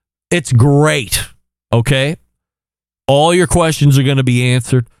between. It's great, okay? All your questions are going to be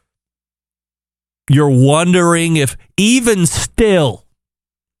answered. You're wondering if even still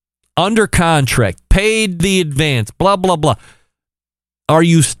under contract, paid the advance, blah, blah, blah. Are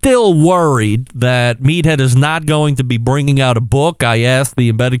you still worried that Meathead is not going to be bringing out a book? I asked the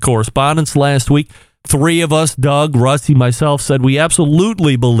embedded correspondents last week. 3 of us, Doug, Rusty, myself, said we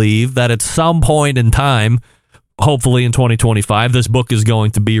absolutely believe that at some point in time, hopefully in 2025, this book is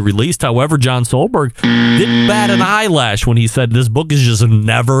going to be released. However, John Solberg didn't bat an eyelash when he said this book is just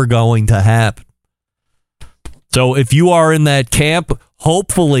never going to happen. So if you are in that camp,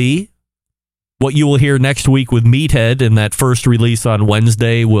 hopefully what you will hear next week with Meathead in that first release on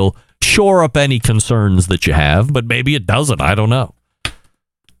Wednesday will shore up any concerns that you have, but maybe it doesn't. I don't know.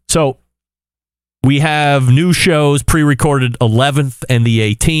 So we have new shows pre-recorded 11th and the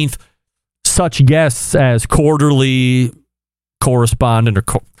 18th. Such guests as quarterly correspondent or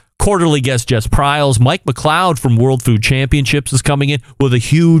quarterly guest Jess Pryles. Mike McLeod from World Food Championships is coming in with a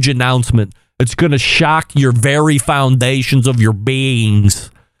huge announcement. It's going to shock your very foundations of your beings.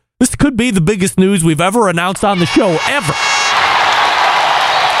 This could be the biggest news we've ever announced on the show, ever.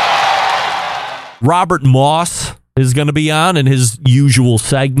 Robert Moss is going to be on in his usual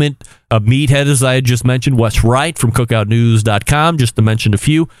segment of Meathead, as I had just mentioned. Wes Wright from cookoutnews.com, just to mention a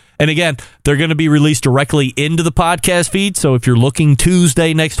few. And again, they're going to be released directly into the podcast feed. So if you're looking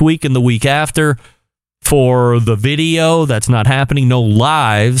Tuesday next week and the week after for the video, that's not happening. No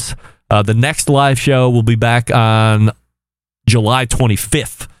lives. The next live show will be back on July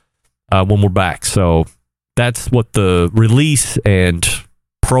 25th when we're back. So that's what the release and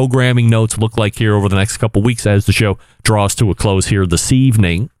programming notes look like here over the next couple weeks as the show draws to a close here this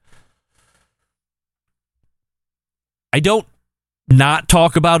evening. I don't not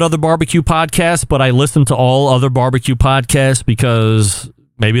talk about other barbecue podcasts, but I listen to all other barbecue podcasts because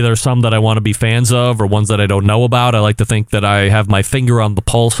maybe there's some that I want to be fans of or ones that I don't know about. I like to think that I have my finger on the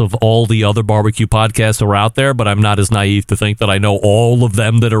pulse of all the other barbecue podcasts that are out there, but I'm not as naive to think that I know all of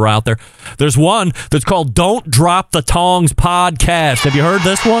them that are out there. There's one that's called Don't Drop the Tongs Podcast. Have you heard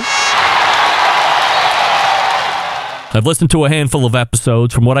this one? I've listened to a handful of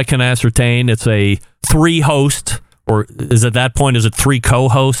episodes. From what I can ascertain, it's a 3-host, or is at that point, is it 3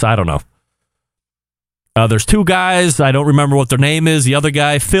 co-hosts? I don't know. There's 2 guys. I don't remember what their name is. The other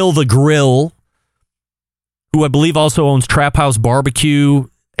guy, Phil the Grill, who I believe also owns Trap House Barbecue,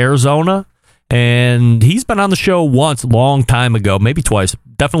 Arizona. And he's been on the show once, long time ago, maybe twice,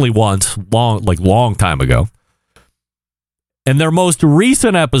 definitely once, long time ago. And their most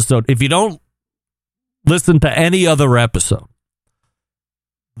recent episode, if you don't listen to any other episode,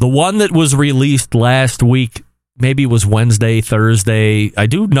 the one that was released last week, maybe it was Wednesday, Thursday. I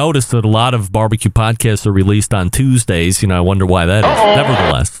do notice that a lot of barbecue podcasts are released on Tuesdays. I wonder why that is.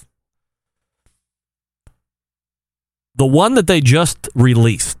 Nevertheless, the one that they just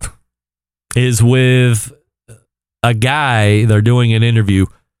released is with a guy. They're doing an interview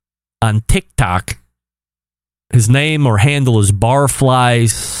on TikTok. His name or handle is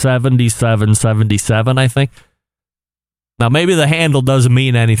Barfly7777, I think. Now, maybe the handle doesn't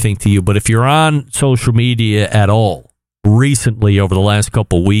mean anything to you, but if you're on social media at all recently over the last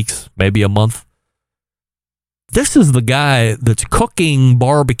couple weeks, maybe a month, this is the guy that's cooking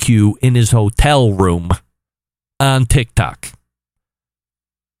barbecue in his hotel room on TikTok.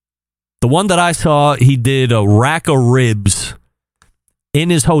 The one that I saw, he did a rack of ribs in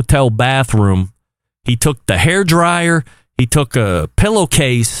his hotel bathroom. He took the hairdryer, he took a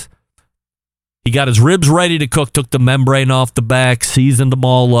pillowcase, he got his ribs ready to cook, took the membrane off the back, seasoned them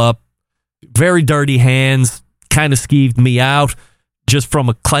all up. Very dirty hands, kind of skeeved me out. Just from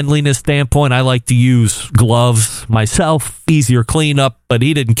a cleanliness standpoint, I like to use gloves myself, easier cleanup, but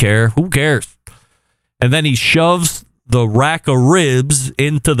he didn't care. Who cares? And then he shoves the rack of ribs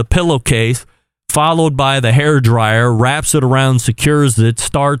into the pillowcase, followed by the hairdryer, wraps it around, secures it,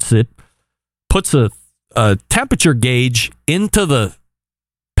 starts it, puts a temperature gauge into the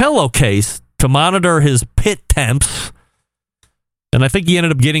pillowcase to monitor his pit temps. And I think he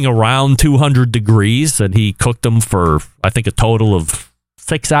ended up getting around 200 degrees, and he cooked them for, I think, a total of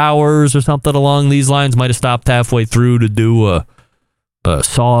 6 hours or something along these lines. Might have stopped halfway through to do a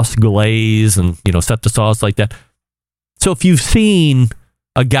sauce glaze and, set the sauce like that. So if you've seen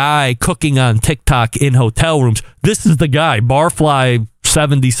a guy cooking on TikTok in hotel rooms, this is the guy,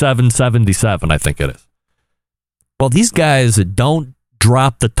 Barfly7777, I think it is. Well, these guys that Don't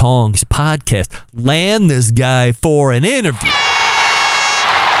Drop the Tongs podcast land this guy for an interview.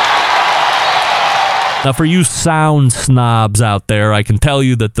 Now, for you sound snobs out there, I can tell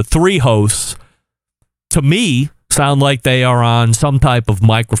you that the 3 hosts, to me, sound like they are on some type of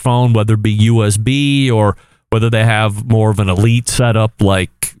microphone, whether it be USB or whether they have more of an elite setup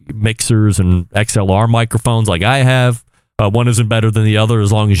like mixers and XLR microphones like I have. One isn't better than the other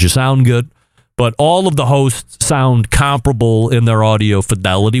as long as you sound good. But all of the hosts sound comparable in their audio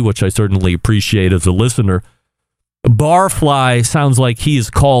fidelity, which I certainly appreciate as a listener. Barfly sounds like he is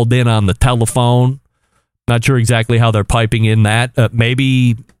called in on the telephone. Not sure exactly how they're piping in that.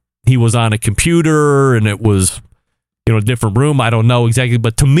 Maybe he was on a computer and it was, a different room. I don't know exactly.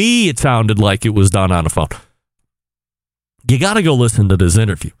 But to me, it sounded like it was done on a phone. You got to go listen to this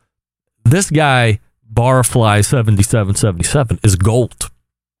interview. This guy, Barfly7777, is gold.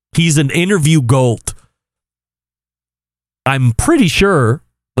 He's an interview gold. I'm pretty sure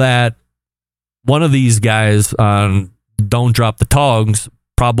that one of these guys on Don't Drop the Tongs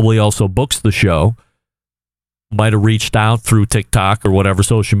probably also books the show. Might have reached out through TikTok or whatever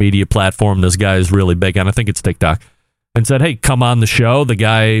social media platform this guy is really big on. I think it's TikTok. And said, hey, come on the show. The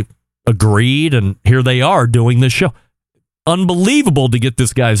guy agreed, and here they are doing this show. Unbelievable to get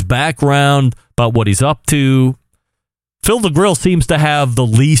this guy's background, about what he's up to. Phil the Grill seems to have the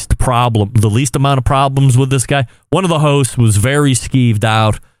least amount of problems with this guy. One of the hosts was very skeeved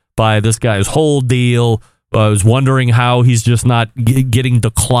out by this guy's whole deal. I was wondering how he's just not getting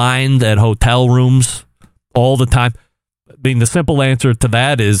declined at hotel rooms all the time. I mean, the simple answer to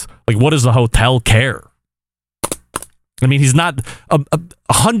that is, what does the hotel care? I mean, he's not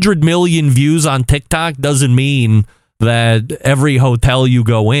 100 million views on TikTok doesn't mean that every hotel you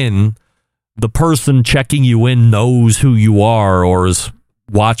go in, the person checking you in knows who you are or is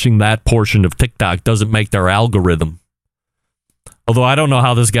watching that portion of TikTok. Doesn't make their algorithm. Although I don't know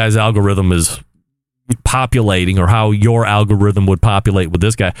how this guy's algorithm is, populating or how your algorithm would populate with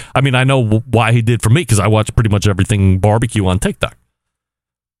this guy. I mean, I know why he did for me because I watch pretty much everything barbecue on TikTok.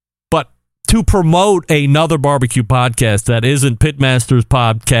 But to promote another barbecue podcast that isn't Pitmasters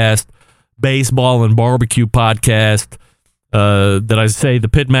podcast, baseball and barbecue podcast, did I say the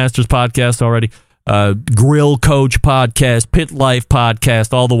Pitmasters podcast already? Grill Coach podcast, Pit Life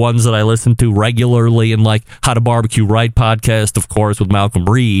podcast, all the ones that I listen to regularly, and like How to Barbecue Right podcast, of course, with Malcolm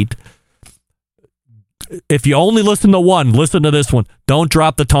Reed. If you only listen to one, listen to this one. Don't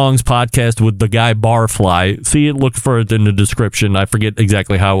Drop the Tongs podcast with the guy Barfly. See it, look for it in the description. I forget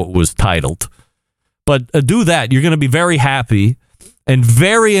exactly how it was titled. But do that. You're going to be very happy and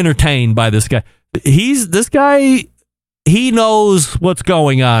very entertained by this guy. He knows what's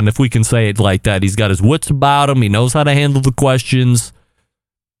going on, if we can say it like that. He's got his wits about him. He knows how to handle the questions.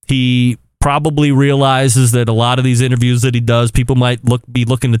 He probably realizes that a lot of these interviews that he does, people might be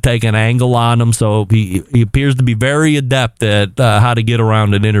looking to take an angle on him. So he appears to be very adept at how to get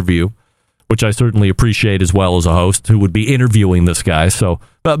around an interview, which I certainly appreciate as well as a host who would be interviewing this guy. So,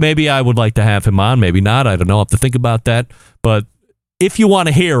 but maybe I would like to have him on, maybe not. I don't know. I'll have to think about that. But if you want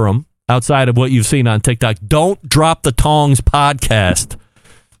to hear him outside of what you've seen on TikTok, Don't Drop the Tongs podcast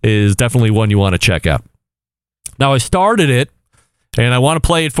is definitely one you want to check out. Now, I started it, and I want to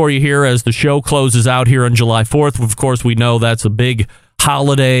play it for you here as the show closes out here on July 4th. Of course, we know that's a big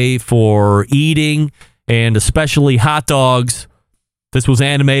holiday for eating, and especially hot dogs. This was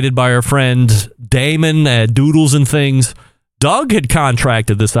animated by our friend Damon at Doodles and Things. Doug had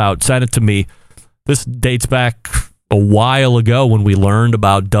contracted this out, sent it to me. This dates back a while ago when we learned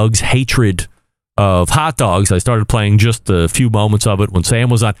about Doug's hatred of hot dogs. I started playing just a few moments of it when Sam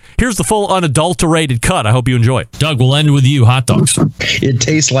was on. Here's the full unadulterated cut. I hope you enjoy it. Doug, we'll end with you. Hot dogs. It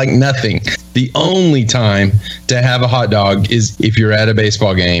tastes like nothing. The only time to have a hot dog is if you're at a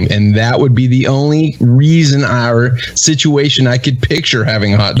baseball game, and that would be the only reason or situation I could picture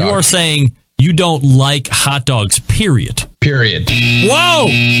having a hot dog. You are saying you don't like hot dogs, period. Period. Whoa!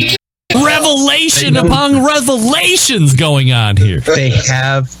 Revelation upon revelations going on here. They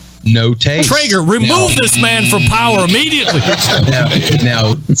have no taste. Traeger, remove this man from power immediately.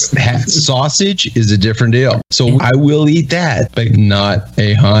 Now, sausage is a different deal. So I will eat that, but not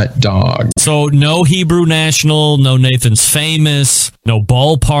a hot dog. So no Hebrew National, no Nathan's Famous, no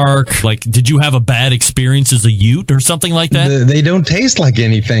Ballpark. Like, did you have a bad experience as a Ute or something like that? They don't taste like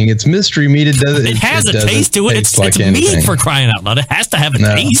anything. It's mystery meat. It has a taste to it. It's meat, for crying out loud. It has to have a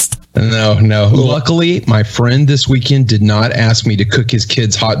taste. No. Luckily, my friend this weekend did not ask me to cook his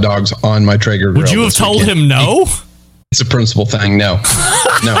kids hot dogs on my Traeger grill. Would you have told him no? It's a principal thing. No. This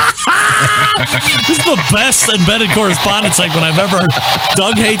is the best embedded correspondence segment I've ever heard.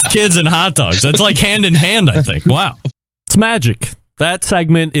 Doug hates kids and hot dogs. That's like hand in hand, I think. Wow. It's magic. That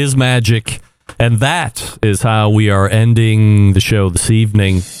segment is magic. And that is how we are ending the show this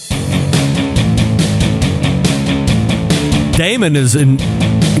evening. Damon is an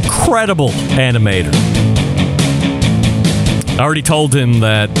incredible animator. I already told him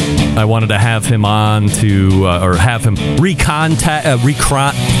that I wanted to have him on to, or have him recontract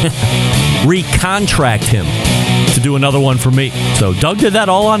him to do another one for me. So Doug did that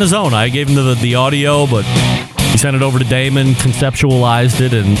all on his own. I gave him the audio, but he sent it over to Damon, conceptualized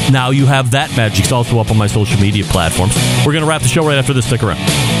it, and now you have that magic. It's also up on my social media platforms. We're going to wrap the show right after this. Stick around.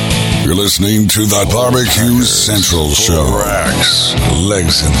 You're listening to the Barbecue Central Show. Racks,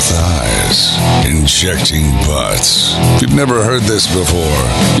 legs and thighs, injecting butts. If you've never heard this before,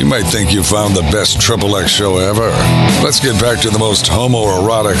 you might think you found the best XXX show ever. Let's get back to the most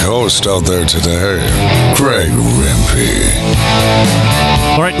homoerotic host out there today, Craig Rempe.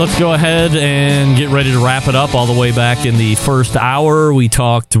 All right, let's go ahead and get ready to wrap it up. All the way back in the first hour, we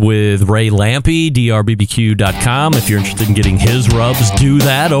talked with Ray Lampe, drbbq.com. If you're interested in getting his rubs, do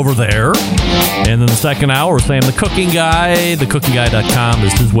that over there. And then the second hour, Sam the Cooking Guy. Thecookingguy.com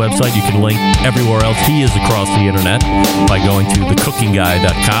is his website. You can link everywhere else he is across the internet by going to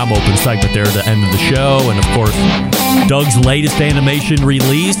thecookingguy.com. Open segment there at the end of the show. And, of course, Doug's latest animation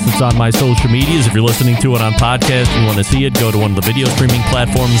release. It's on my social medias. If you're listening to it on podcast and you want to see it, go to one of the video streaming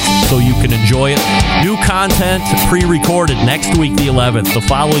platforms so you can enjoy it. New content pre-recorded next week, the 11th. The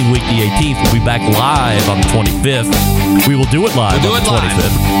following week, the 18th, we'll be back live on the 25th. We will do it live on the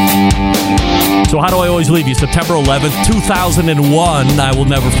 25th. So how do I always leave you? September 11th, 2001. I will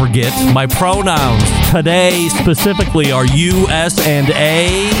never forget. My pronouns today specifically are you, S, and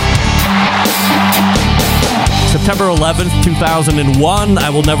A. September 11th, 2001. I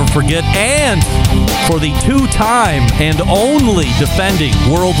will never forget. And for the two-time and only defending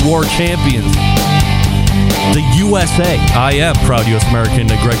World War champions, the USA. I am proud U.S. American.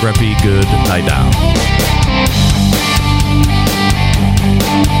 Greg Rempe, good night now.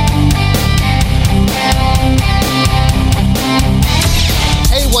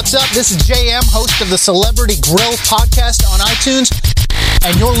 Hey, what's up? This is JM, host of the Celebrity Grill podcast on iTunes,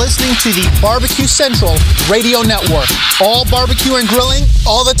 and you're listening to the Barbecue Central Radio Network. All barbecue and grilling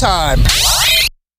all the time.